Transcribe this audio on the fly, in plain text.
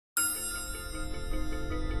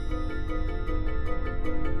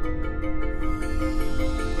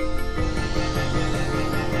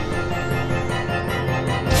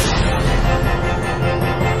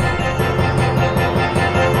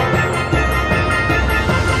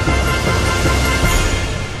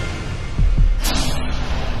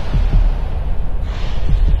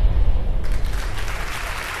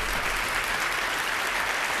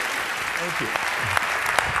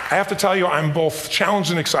to tell you I'm both challenged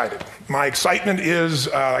and excited. My excitement is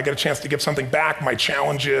I get a chance to give something back. My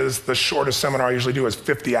challenge is the shortest seminar I usually do is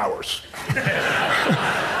 50 hours.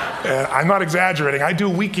 And I'm not exaggerating. I do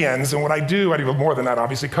weekends, and what I do more than that,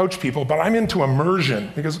 obviously, coach people, but I'm into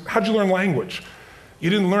immersion, because how'd you learn language? You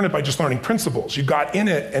didn't learn it by just learning principles. You got in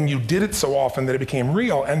it, and you did it so often that it became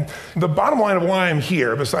real. And the bottom line of why I'm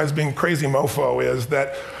here, besides being crazy mofo, is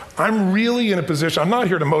that I'm really in a position, I'm not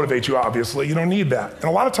here to motivate you, obviously. You don't need that. And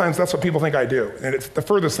a lot of times, that's what people think I do, and it's the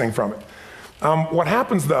furthest thing from it. What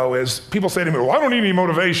happens, though, is people say to me, well, I don't need any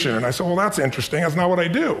motivation. And I say, well, that's interesting. That's not what I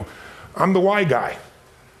do. I'm the why guy.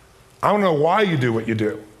 I don't know why you do what you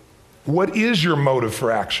do. What is your motive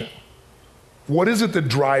for action? What is it that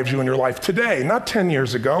drives you in your life today, not 10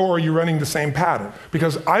 years ago, or are you running the same pattern?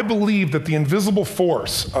 Because I believe that the invisible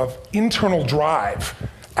force of internal drive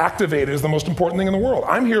activated is the most important thing in the world.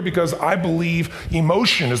 I'm here because I believe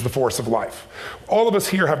emotion is the force of life. All of us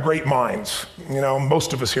here have great minds. You know,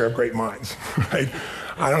 most of us here have great minds, right?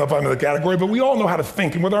 I don't know if I'm in the category, but we all know how to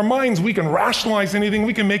think. And with our minds, we can rationalize anything.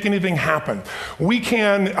 We can make anything happen. We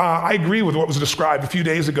can, I agree with what was described a few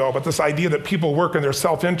days ago about this idea that people work in their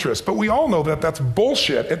self-interest. But we all know that that's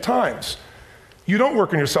bullshit at times. You don't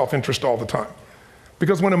work in your self-interest all the time.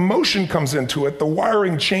 Because when emotion comes into it, the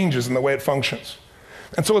wiring changes in the way it functions.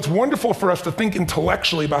 And so it's wonderful for us to think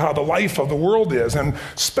intellectually about how the life of the world is, and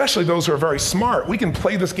especially those who are very smart. We can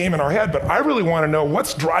play this game in our head, but I really want to know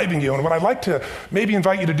what's driving you. And what I'd like to maybe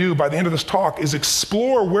invite you to do by the end of this talk is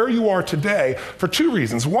explore where you are today for two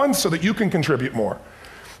reasons. One, so that you can contribute more.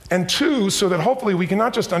 And two, so that hopefully we can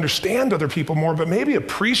not just understand other people more, but maybe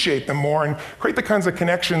appreciate them more and create the kinds of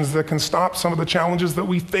connections that can stop some of the challenges that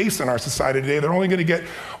we face in our society today. They're only going to get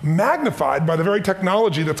magnified by the very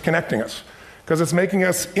technology that's connecting us, because it's making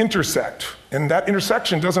us intersect. And that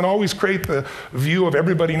intersection doesn't always create the view of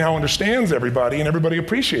everybody now understands everybody and everybody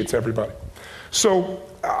appreciates everybody. So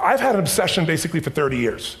I've had an obsession basically for 30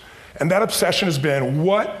 years. And that obsession has been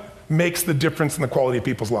what makes the difference in the quality of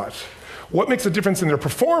people's lives? What makes a difference in their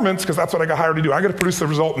performance? Because that's what I got hired to do. I got to produce the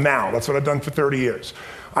result now. That's what I've done for 30 years.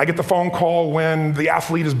 I get the phone call when the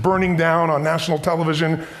athlete is burning down on national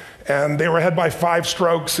television and they were ahead by 5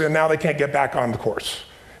 strokes and now they can't get back on the course.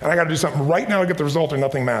 And I got to do something right now to get the result or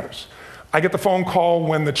nothing matters. I get the phone call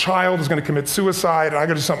when the child is going to commit suicide, and I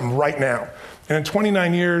got to do something right now. And in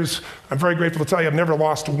 29 years, I'm very grateful to tell you I've never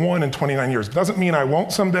lost one in 29 years. It doesn't mean I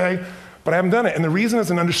won't someday, but I haven't done it. And the reason is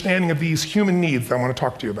an understanding of these human needs that I want to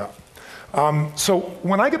talk to you about. So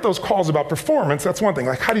when I get those calls about performance, that's one thing,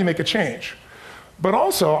 like how do you make a change? But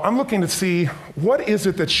also, I'm looking to see what is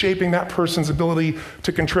it that's shaping that person's ability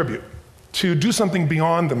to contribute, to do something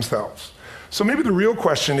beyond themselves. So maybe the real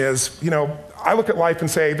question is, I look at life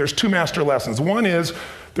and say there's 2 master lessons. One is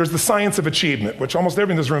there's the science of achievement, which almost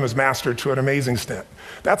everyone in this room has mastered to an amazing extent.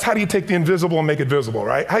 That's how do you take the invisible and make it visible,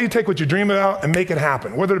 right? How do you take what you dream about and make it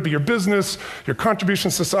happen, whether it be your business, your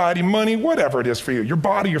contribution to society, money, whatever it is for you, your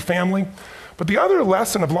body, your family. But the other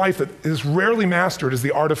lesson of life that is rarely mastered is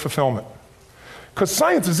the art of fulfillment. Because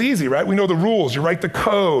science is easy, right? We know the rules, you write the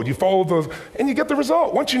code, you follow those, and you get the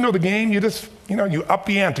result. Once you know the game, you just, you up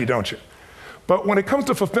the ante, don't you? But when it comes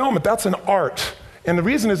to fulfillment, that's an art. And the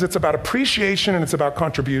reason is it's about appreciation and it's about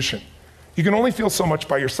contribution. You can only feel so much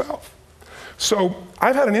by yourself. So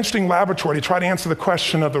I've had an interesting laboratory to try to answer the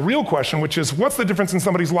question of the real question, which is what's the difference in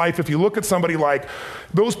somebody's life if you look at somebody like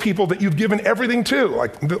those people that you've given everything to,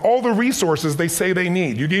 like all the resources they say they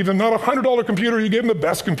need. You gave them not a $100 computer, you gave them the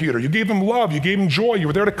best computer. You gave them love, you gave them joy, you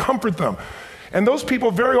were there to comfort them. And those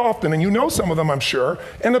people very often, and you know some of them I'm sure,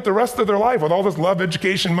 end up the rest of their life with all this love,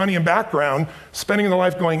 education, money, and background, spending their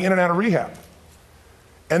life going in and out of rehab.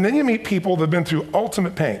 And then you meet people that have been through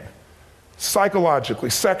ultimate pain, psychologically,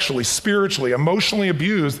 sexually, spiritually, emotionally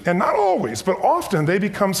abused, and not always, but often they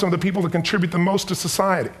become some of the people that contribute the most to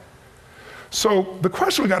society. So the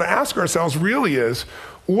question we got to ask ourselves really is,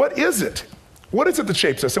 what is it? What is it that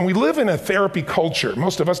shapes us? And we live in a therapy culture.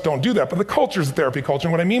 Most of us don't do that, but the culture is a therapy culture.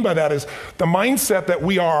 And what I mean by that is the mindset that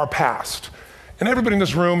we are our past. And everybody in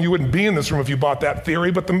this room, you wouldn't be in this room if you bought that theory,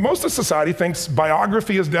 but most of society thinks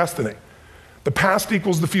biography is destiny. The past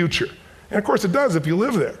equals the future. And of course it does if you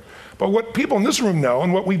live there. But what people in this room know,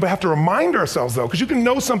 and what we have to remind ourselves though, because you can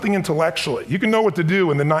know something intellectually, you can know what to do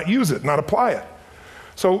and then not use it, not apply it.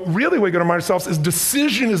 So really what we got to remind ourselves is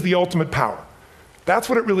decision is the ultimate power. That's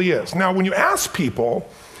what it really is. Now, when you ask people,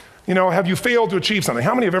 have you failed to achieve something?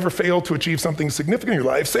 How many have ever failed to achieve something significant in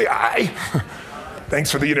your life? Say, I.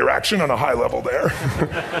 Thanks for the interaction on a high level there.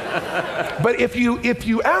 But if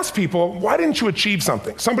you ask people, why didn't you achieve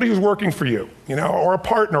something? Somebody who's working for you, or a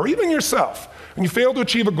partner, or even yourself, and you failed to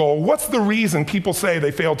achieve a goal, what's the reason people say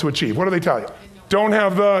they failed to achieve? What do they tell you?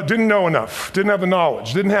 didn't know enough, didn't have the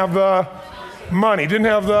knowledge, didn't have the money, didn't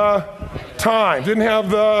have the time, didn't have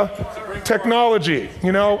the technology,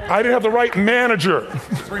 you know, I didn't have the right manager,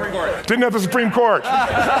 didn't have the Supreme Court.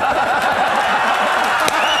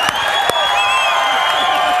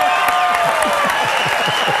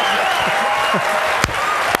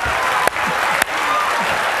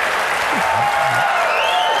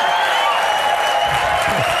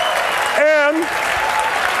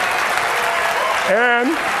 And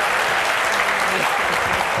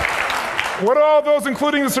what do all those,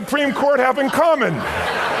 including the Supreme Court, have in common?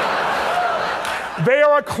 They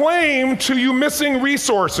are a claim to you missing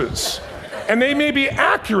resources. And they may be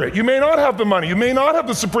accurate. You may not have the money. You may not have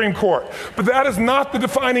the Supreme Court. But that is not the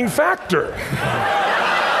defining factor.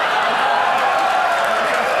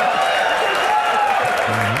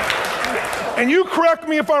 And you correct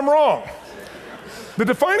me if I'm wrong. The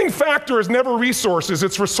defining factor is never resources,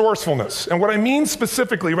 it's resourcefulness. And what I mean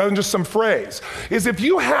specifically, rather than just some phrase, is if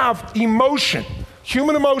you have emotion,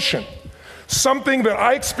 human emotion, something that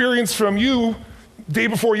I experienced from you day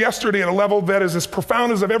before yesterday at a level that is as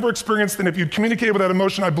profound as I've ever experienced, and if you'd communicated with that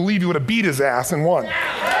emotion, I believe you would have beat his ass and won.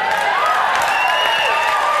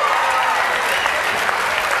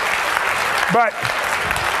 But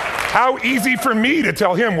how easy for me to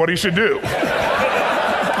tell him what he should do.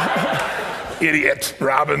 Idiot,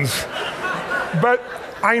 Robbins. But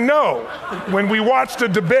I know when we watched a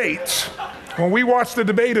debate,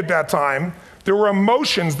 at that time, there were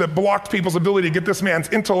emotions that blocked people's ability to get this man's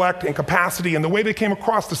intellect and capacity and the way they came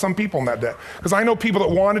across to some people in that day. Because I know people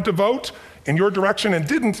that wanted to vote in your direction and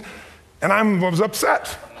didn't, and I was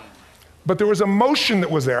upset. But there was emotion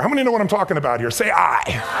that was there. How many know what I'm talking about here? Say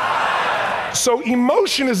I. So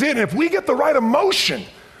emotion is it, and if we get the right emotion,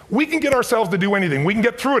 we can get ourselves to do anything. We can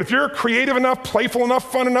get through it. If you're creative enough, playful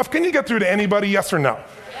enough, fun enough, can you get through to anybody, yes or no?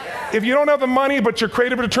 Yes. If you don't have the money, but you're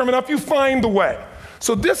creative and determined enough, you find the way.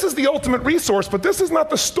 So this is the ultimate resource, but this is not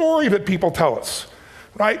the story that people tell us,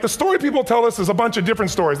 right? The story people tell us is a bunch of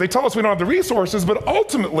different stories. They tell us we don't have the resources, but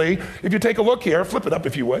ultimately, if you take a look here, flip it up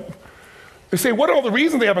if you would. They say, what are all the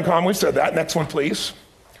reasons they have in common? We said that. Next one, please.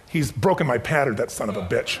 He's broken my pattern, that son of a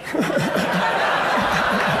bitch.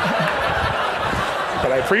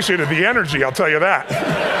 But I appreciated the energy, I'll tell you that.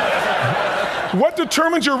 What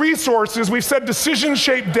determines your resources? We've said decisions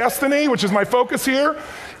shape destiny, which is my focus here.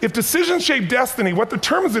 If decisions shape destiny, what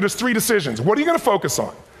determines it is 3 decisions. What are you going to focus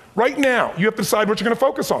on? Right now, you have to decide what you're going to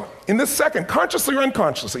focus on. In this second, consciously or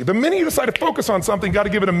unconsciously, the minute you decide to focus on something, you've got to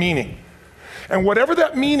give it a meaning. And whatever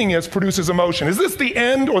that meaning is produces emotion. Is this the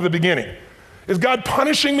end or the beginning? Is God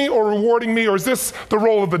punishing me or rewarding me, or is this the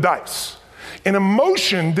roll of the dice? And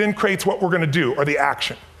emotion then creates what we're going to do, or the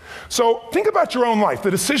action. So think about your own life,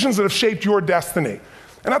 the decisions that have shaped your destiny.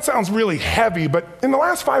 And that sounds really heavy, but in the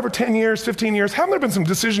last 5 or 10 years, 15 years, haven't there been some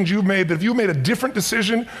decisions you've made that if you made a different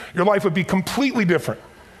decision, your life would be completely different?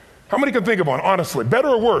 How many can think of one, honestly? Better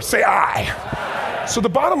or worse? Say I. So the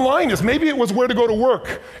bottom line is maybe it was where to go to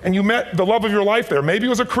work and you met the love of your life there. Maybe it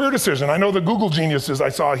was a career decision. I know the Google geniuses I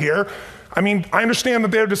saw here. I mean, I understand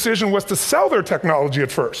that their decision was to sell their technology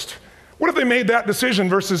at first. What if they made that decision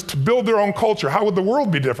versus to build their own culture? How would the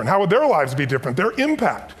world be different? How would their lives be different? Their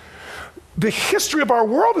impact. The history of our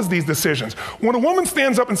world is these decisions. When a woman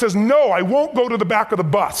stands up and says, no, I won't go to the back of the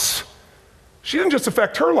bus, she didn't just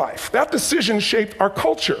affect her life. That decision shaped our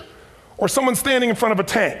culture. Or someone standing in front of a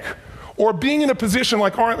tank. Or being in a position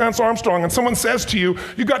like Lance Armstrong and someone says to you,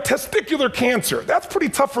 you've got testicular cancer. That's pretty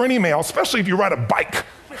tough for any male, especially if you ride a bike.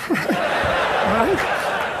 Right?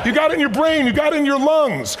 You got it in your brain, you got it in your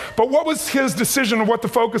lungs. But what was his decision of what to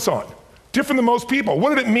focus on? Different than most people.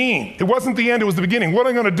 What did it mean? It wasn't the end, it was the beginning. What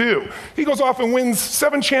am I going to do? He goes off and wins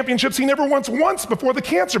 7 championships he never won once before the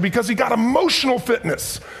cancer because he got emotional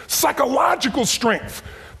fitness, psychological strength.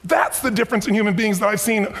 That's the difference in human beings that I've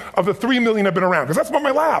seen of the 3 million I've been around. Because that's what my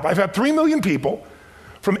lab. I've had 3 million people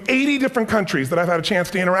from 80 different countries that I've had a chance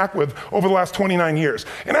to interact with over the last 29 years.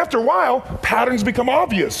 And after a while, patterns become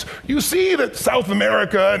obvious. You see that South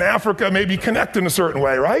America and Africa may be connected in a certain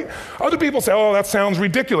way, right? Other people say, oh, that sounds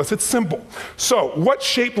ridiculous. It's simple. So what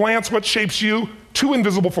shaped Lance? What shapes you? 2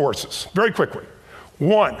 invisible forces, very quickly.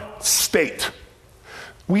 1, state.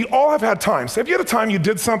 We all have had times. Have you had a time you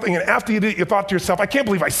did something and after you did it, you thought to yourself, I can't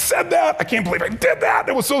believe I said that. I can't believe I did that.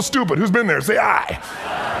 It was so stupid. Who's been there? Say I.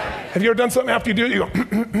 Have you ever done something after you do it, you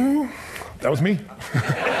go, that was me.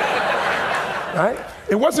 Right?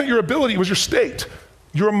 It wasn't your ability, it was your state.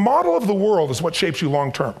 Your model of the world is what shapes you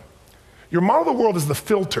long term. Your model of the world is the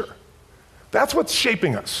filter. That's what's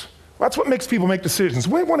shaping us. That's what makes people make decisions.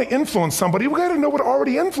 We want to influence somebody, we got to know what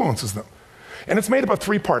already influences them. And it's made up of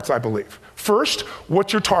 3 parts, I believe. First,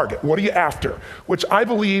 what's your target? What are you after? Which I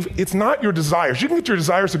believe it's not your desires. You can get your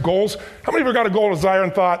desires to goals. How many of you got a goal, desire,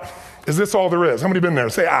 and thought, is this all there is? How many have been there?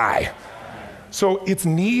 Say aye. So it's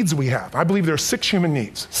needs we have. I believe there are 6 human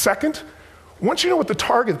needs. Second, once you know what the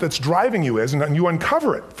target that's driving you is and you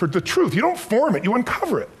uncover it for the truth, you don't form it, you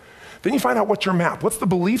uncover it. Then you find out what's your map. What's the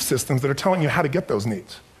belief systems that are telling you how to get those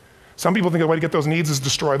needs? Some people think the way to get those needs is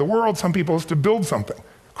destroy the world. Some people is to build something,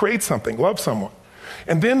 create something, love someone.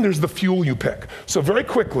 And then there's the fuel you pick. So very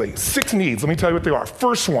quickly, 6 needs. Let me tell you what they are.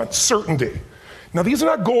 First one, certainty. Now these are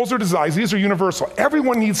not goals or desires. These are universal.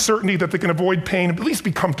 Everyone needs certainty that they can avoid pain and at least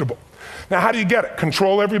be comfortable. Now how do you get it?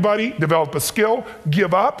 Control everybody, develop a skill,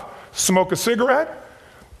 give up, smoke a cigarette.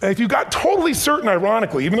 And if you got totally certain,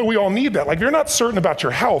 ironically, even though we all need that, like if you're not certain about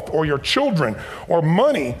your health or your children or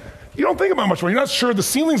money, you don't think about much more. You're not sure the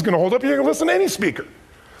ceiling's gonna hold up, you're gonna listen to any speaker.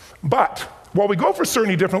 But while we go for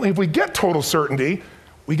certainty differently, if we get total certainty,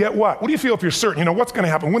 we get what? What do you feel if you're certain? You know what's gonna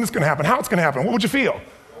happen, when it's gonna happen, how it's gonna happen, what would you feel?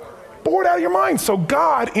 Bored out of your mind. So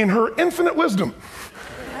God, in her infinite wisdom,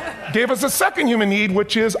 gave us a second human need,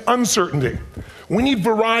 which is uncertainty. We need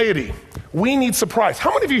variety. We need surprise.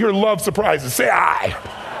 How many of you here love surprises? Say aye.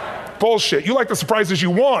 Bullshit. You like the surprises you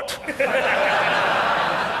want.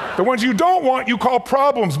 The ones you don't want, you call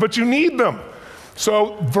problems, but you need them.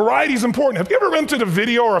 So variety is important. Have you ever rented a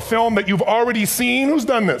video or a film that you've already seen? Who's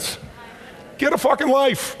done this? Get a fucking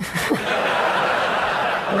life.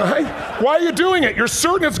 Right? Why are you doing it? You're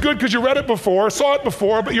certain it's good because you read it before, saw it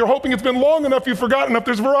before, but you're hoping it's been long enough you've forgotten enough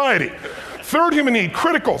there's variety. Third human need,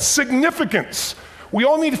 critical, significance. We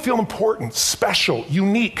all need to feel important, special,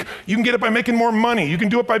 unique. You can get it by making more money. You can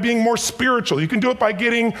do it by being more spiritual. You can do it by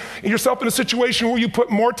getting yourself in a situation where you put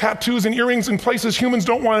more tattoos and earrings in places humans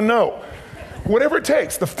don't want to know. Whatever it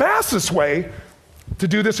takes. The fastest way to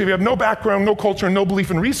do this, if you have no background, no culture, and no belief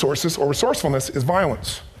in resources or resourcefulness, is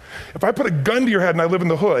violence. If I put a gun to your head and I live in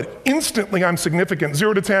the hood, instantly I'm significant.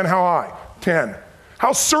 0 to 10, how high? 10.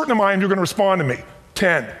 How certain am I you're going to respond to me?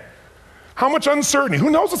 10. How much uncertainty? Who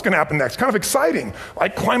knows what's going to happen next? Kind of exciting,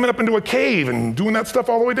 like climbing up into a cave and doing that stuff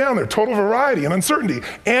all the way down there. Total variety and uncertainty.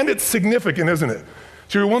 And it's significant, isn't it?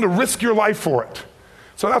 So you're willing to risk your life for it.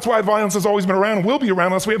 So that's why violence has always been around and will be around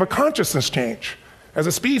unless we have a consciousness change as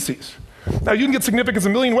a species. Now you can get significance a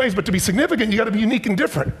million ways, but to be significant, you got to be unique and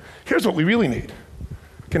different. Here's what we really need.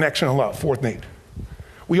 Connection and love, fourth need.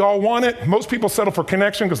 We all want it. Most people settle for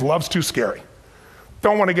connection because love's too scary.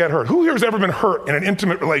 Don't want to get hurt. Who here has ever been hurt in an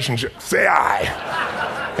intimate relationship? Say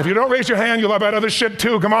aye. If you don't raise your hand, you'll have about other shit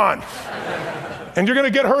too, come on. And you're gonna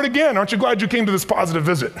get hurt again. Aren't you glad you came to this positive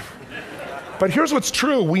visit? But here's what's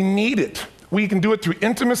true, we need it. We can do it through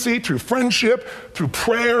intimacy, through friendship, through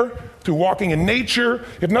prayer, through walking in nature.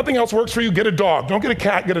 If nothing else works for you, get a dog. Don't get a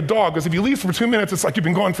cat, get a dog, because if you leave for 2 minutes, it's like you've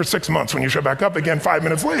been gone for 6 months when you show back up again 5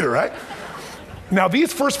 minutes later, right? Now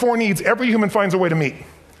these first 4 needs, every human finds a way to meet.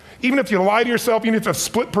 Even if you lie to yourself, even if you have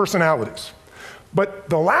split personalities. But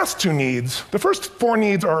the last 2 needs, the first 4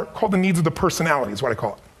 needs are called the needs of the personality, is what I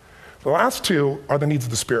call it. The last 2 are the needs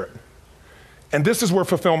of the spirit. And this is where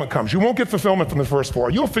fulfillment comes. You won't get fulfillment from the first 4.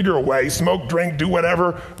 You'll figure a way, smoke, drink, do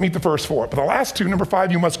whatever, meet the first 4. But the last 2, number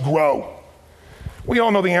 5, you must grow. We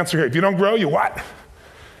all know the answer here. If you don't grow, you what?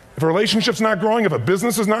 If a relationship's not growing, if a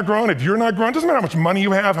business is not growing, if you're not growing, it doesn't matter how much money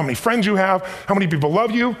you have, how many friends you have, how many people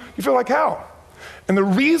love you, you feel like hell. And the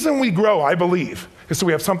reason we grow, I believe, is so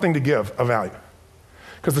we have something to give of value.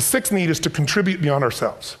 Because the 6th need is to contribute beyond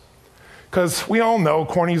ourselves. Because we all know,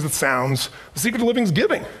 corny as it sounds, the secret to living is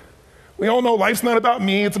giving. We all know life's not about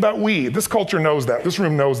me, it's about we. This culture knows that, this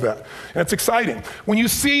room knows that. And it's exciting. When you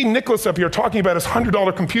see Nicholas up here talking about his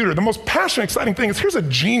 $100 computer, the most passionate, exciting thing is here's a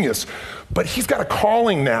genius, but he's got a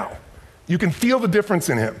calling now. You can feel the difference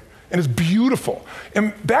in him, and it's beautiful.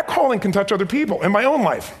 And that calling can touch other people. In my own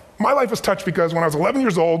life, my life was touched because when I was 11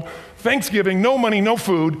 years old, Thanksgiving, no money, no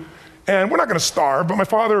food, and we're not gonna starve, but my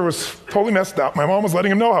father was totally messed up. My mom was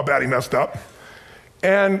letting him know how bad he messed up.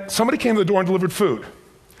 And somebody came to the door and delivered food.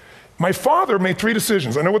 My father made 3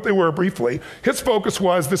 decisions. I know what they were briefly. His focus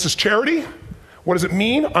was, this is charity. What does it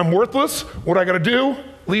mean? I'm worthless. What I gotta do?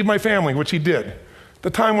 Leave my family, which he did. The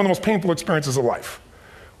time, one of the most painful experiences of life.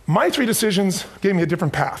 My 3 decisions gave me a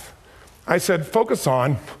different path. I said, focus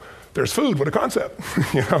on, there's food, what a concept,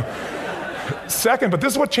 you know? Second, but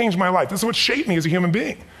this is what changed my life. This is what shaped me as a human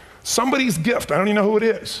being. Somebody's gift, I don't even know who it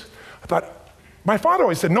is. I thought, my father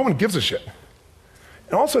always said, no one gives a shit.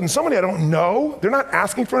 And all of a sudden, somebody I don't know, they're not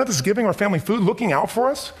asking for it, this is giving our family food, looking out for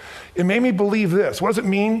us. It made me believe this. What does it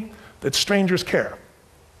mean? That strangers care.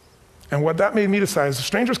 And what that made me decide is if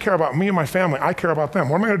strangers care about me and my family, I care about them.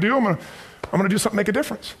 What am I gonna do? I'm gonna do something to make a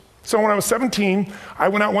difference. So when I was 17, I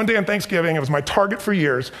went out one day on Thanksgiving. It was my target for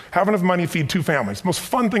years, have enough money to feed 2 families. Most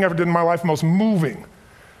fun thing I ever did in my life, most moving.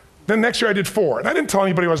 Then next year I did 4, and I didn't tell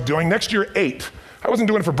anybody what I was doing. Next year, 8. I wasn't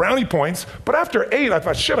doing it for brownie points, but after 8, I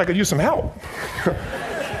thought, shit, I could use some help.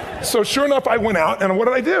 So sure enough, I went out, and what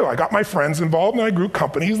did I do? I got my friends involved, and I grew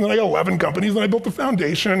companies, and then I got 11 companies, and I built a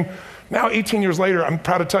foundation. Now, 18 years later, I'm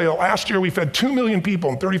proud to tell you, last year we fed 2 million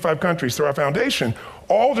people in 35 countries through our foundation,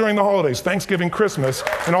 all during the holidays, Thanksgiving, Christmas,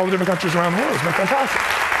 and all the different countries around the world. It's been fantastic.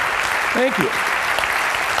 Thank you.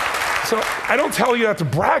 So I don't tell you that to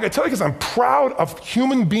brag, I tell you because I'm proud of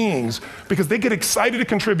human beings because they get excited to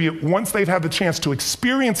contribute once they've had the chance to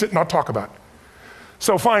experience it and not talk about it.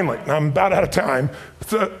 So finally, I'm about out of time,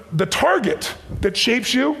 the target that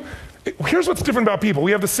shapes you, here's what's different about people.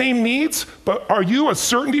 We have the same needs, but are you a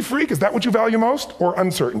certainty freak? Is that what you value most, or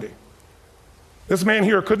uncertainty? This man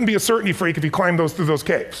here couldn't be a certainty freak if he climbed through those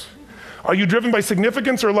caves. Are you driven by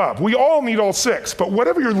significance or love? We all need all 6, but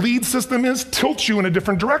whatever your lead system is tilts you in a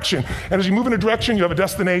different direction. And as you move in a direction, you have a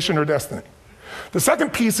destination or destiny. The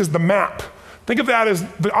second piece is the map. Think of that as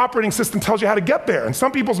the operating system tells you how to get there. And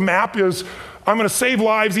some people's map is, I'm gonna save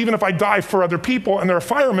lives even if I die for other people, and they're a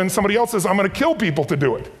fireman. Somebody else says, I'm gonna kill people to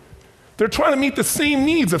do it. They're trying to meet the same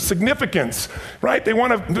needs of significance, right? They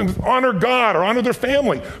want to honor God or honor their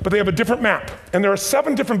family, but they have a different map. And there are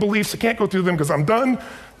 7 different beliefs. I can't go through them because I'm done.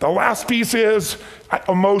 The last piece is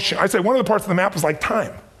emotion. I say one of the parts of the map is like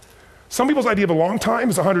time. Some people's idea of a long time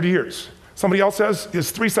is 100 years. Somebody else says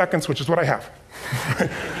is 3 seconds, which is what I have.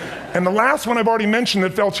 And the last one I've already mentioned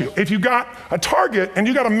that felt you. If you got a target and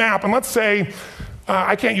you got a map, and let's say,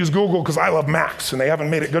 I can't use Google because I love Macs, and they haven't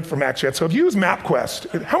made it good for Macs yet. So if you use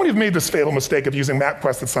MapQuest, how many have made this fatal mistake of using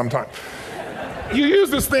MapQuest at some time? You use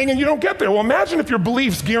this thing and you don't get there. Well, imagine if your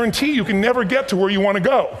beliefs guarantee you can never get to where you want to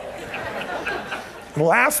go. The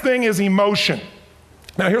last thing is emotion.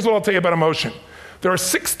 Now here's what I'll tell you about emotion. There are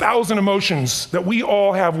 6,000 emotions that we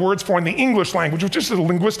all have words for in the English language, which is just a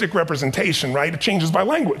linguistic representation, right? It changes by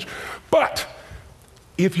language. But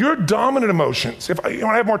if your dominant emotions, I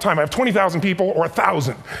have more time, I have 20,000 people or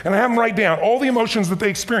 1,000, and I have them write down all the emotions that they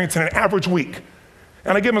experience in an average week.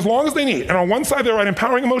 And I give them as long as they need. And on one side they write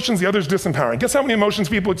empowering emotions, the other is disempowering. Guess how many emotions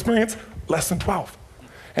people experience? Less than 12.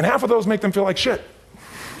 And half of those make them feel like shit.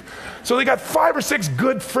 So they got 5 or 6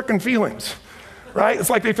 good frickin' feelings, right? It's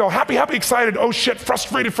like they feel happy, happy, excited, oh shit,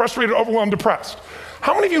 frustrated, overwhelmed, depressed.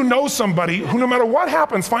 How many of you know somebody who no matter what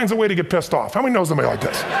happens finds a way to get pissed off? How many know somebody like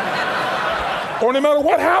this? Or no matter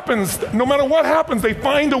what happens, they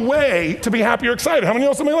find a way to be happy or excited. How many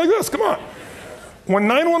know somebody like this? Come on. When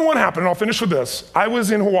 9/11 happened, and I'll finish with this, I was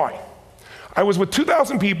in Hawaii. I was with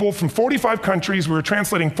 2,000 people from 45 countries. We were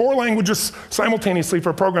translating 4 languages simultaneously for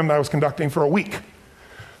a program that I was conducting for a week.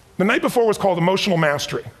 The night before was called Emotional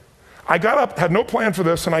Mastery. I got up, had no plan for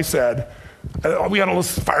this, and I said, we had all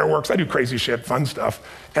this fireworks, I do crazy shit, fun stuff.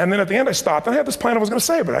 And then at the end I stopped, and I had this plan I was gonna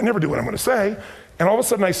say, but I never do what I'm gonna say. And all of a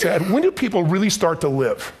sudden I said, when do people really start to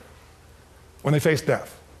live? When they face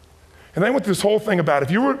death. And then I went through this whole thing about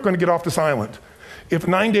if you were gonna get off this island, if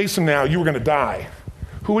 9 days from now you were gonna die,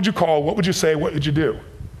 who would you call, what would you say, what would you do?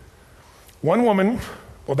 One woman,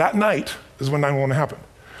 well that night is when 9/11 happened.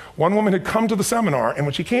 One woman had come to the seminar, and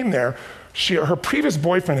when she came there, her previous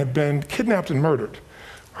boyfriend had been kidnapped and murdered.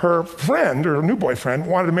 Her friend, or her new boyfriend,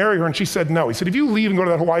 wanted to marry her, and she said no. He said, if you leave and go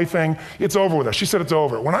to that Hawaii thing, it's over with us. She said it's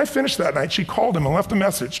over. When I finished that night, she called him and left a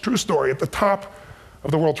message, true story, at the top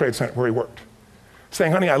of the World Trade Center where he worked,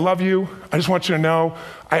 saying, honey, I love you. I just want you to know,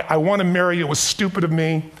 I want to marry you. It was stupid of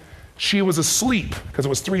me. She was asleep, because it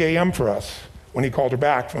was 3 a.m. for us, when he called her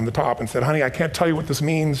back from the top and said, honey, I can't tell you what this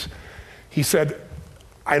means. He said,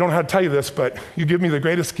 I don't know how to tell you this, but you give me the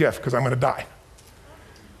greatest gift, because I'm going to die.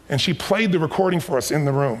 And she played the recording for us in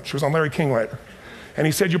the room. She was on Larry King later. And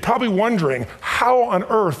he said, you're probably wondering how on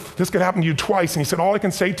earth this could happen to you twice. And he said, all I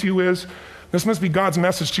can say to you is, this must be God's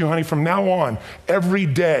message to you, honey. From now on, every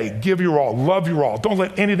day, give your all, love your all. Don't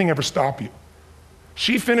let anything ever stop you.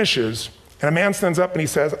 She finishes, and a man stands up and he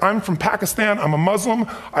says, I'm from Pakistan, I'm a Muslim.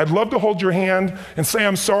 I'd love to hold your hand and say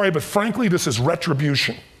I'm sorry, but frankly, this is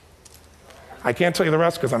retribution. I can't tell you the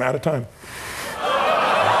rest because I'm out of time.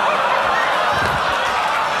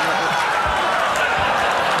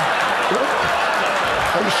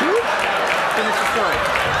 Are you sure? Finish the story.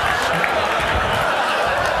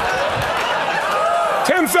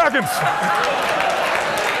 10 seconds.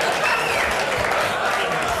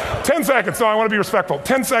 10 seconds. No, I want to be respectful.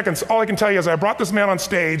 10 seconds. All I can tell you is I brought this man on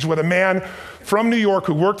stage with a man from New York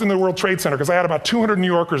who worked in the World Trade Center, because I had about 200 New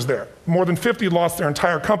Yorkers there. More than 50 lost their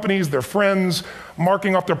entire companies, their friends,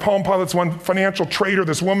 marking off their Palm Pilots. One financial trader,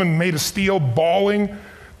 this woman made of steel, bawling.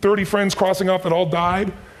 30 friends crossing off that all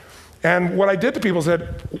died. And what I did to people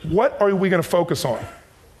said, what are we going to focus on?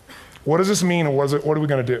 What does this mean, and what are we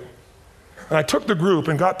going to do? And I took the group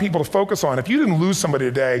and got people to focus on, if you didn't lose somebody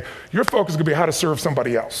today, your focus is going to be how to serve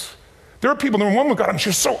somebody else. There are people, one woman got up and she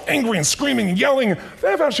was so angry and screaming and yelling.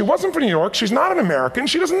 She wasn't from New York, she's not an American,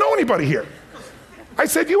 she doesn't know anybody here. I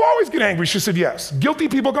said, you always get angry. She said, yes. Guilty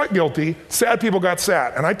people got guilty, sad people got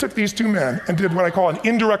sad. And I took these two men and did what I call an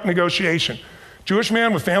indirect negotiation. Jewish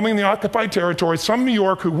man with family in the occupied territory, from New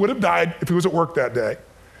York, who would have died if he was at work that day.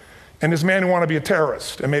 And this man who wanted to be a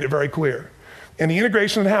terrorist, and made it very clear. And the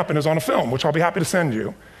integration that happened is on a film, which I'll be happy to send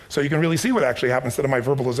you, so you can really see what actually happened instead of my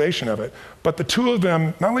verbalization of it. But the two of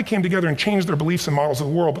them not only came together and changed their beliefs and models of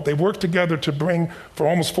the world, but they've worked together to bring, for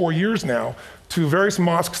almost 4 years now, to various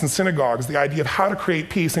mosques and synagogues, the idea of how to create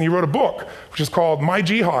peace. And he wrote a book, which is called My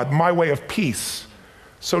Jihad, My Way of Peace.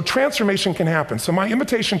 So transformation can happen. So my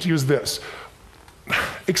invitation to you is this.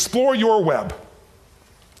 Explore your web,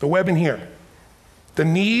 the web in here. The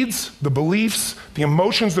needs, the beliefs, the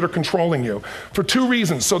emotions that are controlling you, for two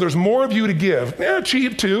reasons. So there's more of you to give.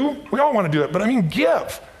 Achieve too, we all want to do it, but I mean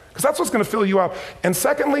give, because that's what's going to fill you up. And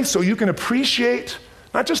secondly, so you can appreciate,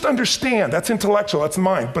 not just understand, that's intellectual, that's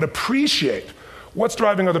mind, but appreciate what's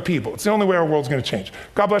driving other people. It's the only way our world's going to change.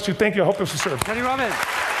 God bless you, thank you, I hope this was served. Tony Robbins.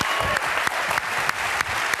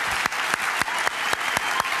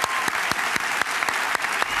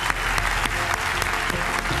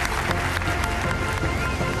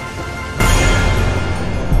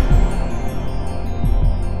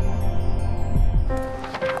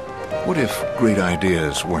 What if great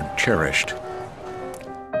ideas weren't cherished?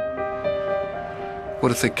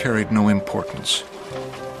 What if they carried no importance?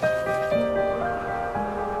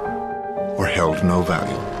 Or held no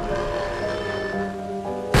value?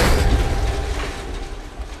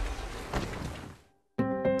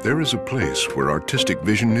 There is a place where artistic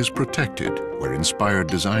vision is protected, where inspired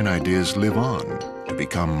design ideas live on to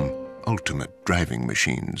become ultimate driving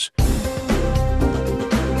machines.